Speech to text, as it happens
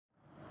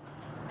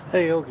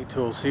Hey,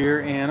 OkieTools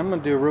here, and I'm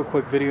going to do a real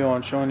quick video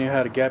on showing you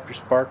how to gap your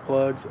spark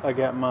plugs. I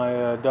got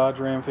my Dodge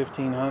Ram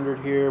 1500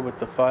 here with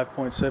the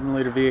 5.7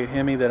 liter V8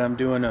 Hemi that I'm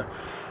doing a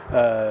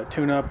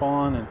tune-up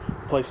on and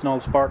placing all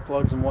the spark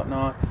plugs and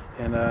whatnot.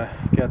 And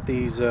got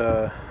these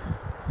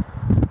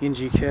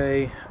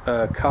NGK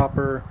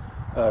copper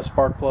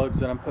spark plugs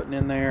that I'm putting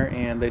in there,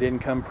 and they didn't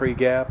come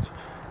pre-gapped,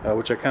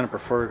 which I kind of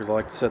prefer because I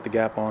like to set the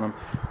gap on them.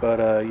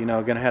 But you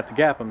know, going to have to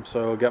gap them,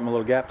 so I got my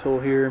little gap tool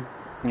here,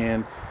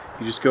 and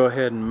you just go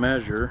ahead and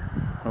measure.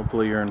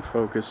 Hopefully you're in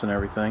focus and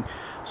everything.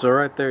 So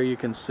right there you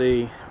can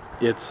see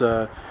it's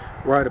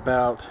right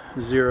about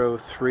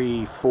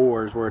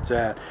 0.34 is where it's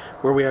at.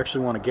 Where we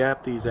actually want to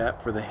gap these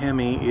at for the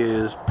Hemi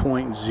is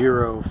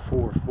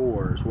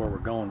 0.044 is where we're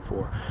going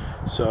for.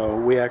 So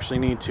we actually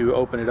need to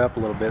open it up a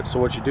little bit. So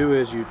what you do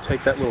is you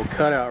take that little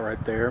cutout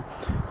right there,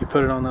 you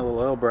put it on that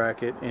little L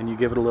bracket, and you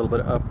give it a little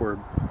bit of upward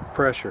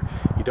pressure.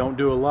 You don't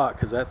do a lot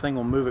because that thing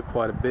will move it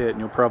quite a bit,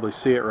 and you'll probably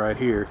see it right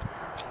here.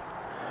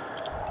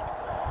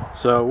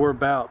 So we're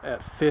about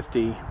at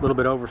 50, a little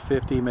bit over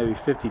 50, maybe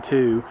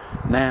 52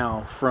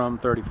 now from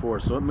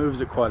 34. So it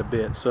moves it quite a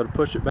bit. So to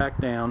push it back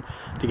down,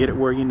 to get it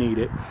where you need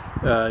it,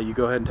 you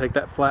go ahead and take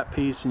that flat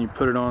piece and you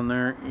put it on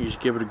there. You just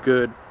give it a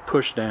good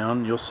push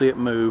down. You'll see it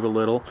move a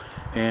little,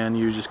 and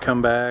you just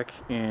come back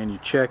and you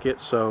check it.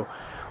 So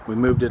we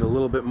moved it a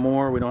little bit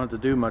more. We don't have to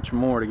do much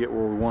more to get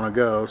where we want to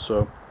go.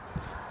 So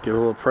give it a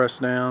little press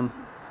down.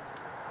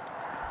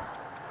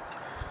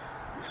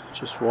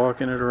 Just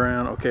walking it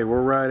around. Okay,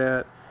 we're right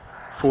at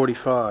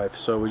 45,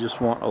 so we just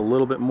want a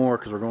little bit more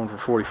because we're going for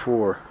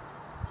 44.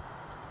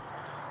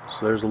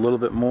 So there's a little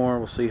bit more.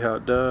 We'll see how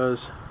it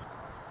does.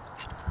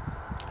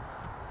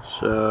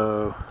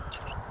 So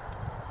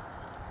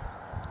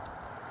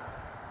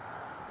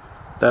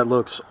that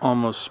looks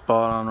almost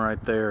spot on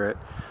right there at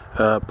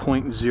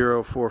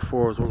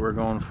 0.044 is what we're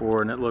going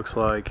for, and it looks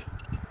like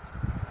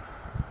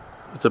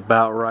it's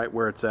about right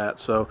where it's at.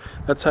 So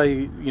that's how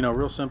you know,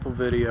 real simple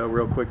video,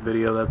 real quick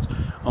video that's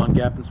on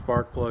gapping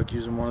spark plugs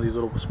using one of these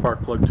little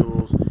spark plug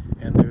tools.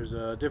 And there's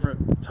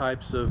different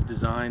types of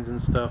designs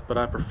and stuff, but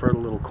I prefer the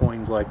little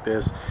coins like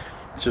this.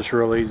 It's just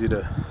real easy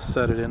to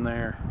set it in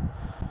there,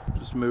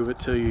 just move it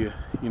till you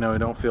know, you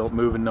don't feel it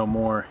moving no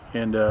more,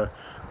 and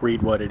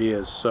read what it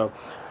is. So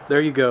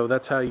there you go,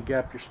 that's how you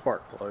gap your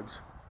spark plugs.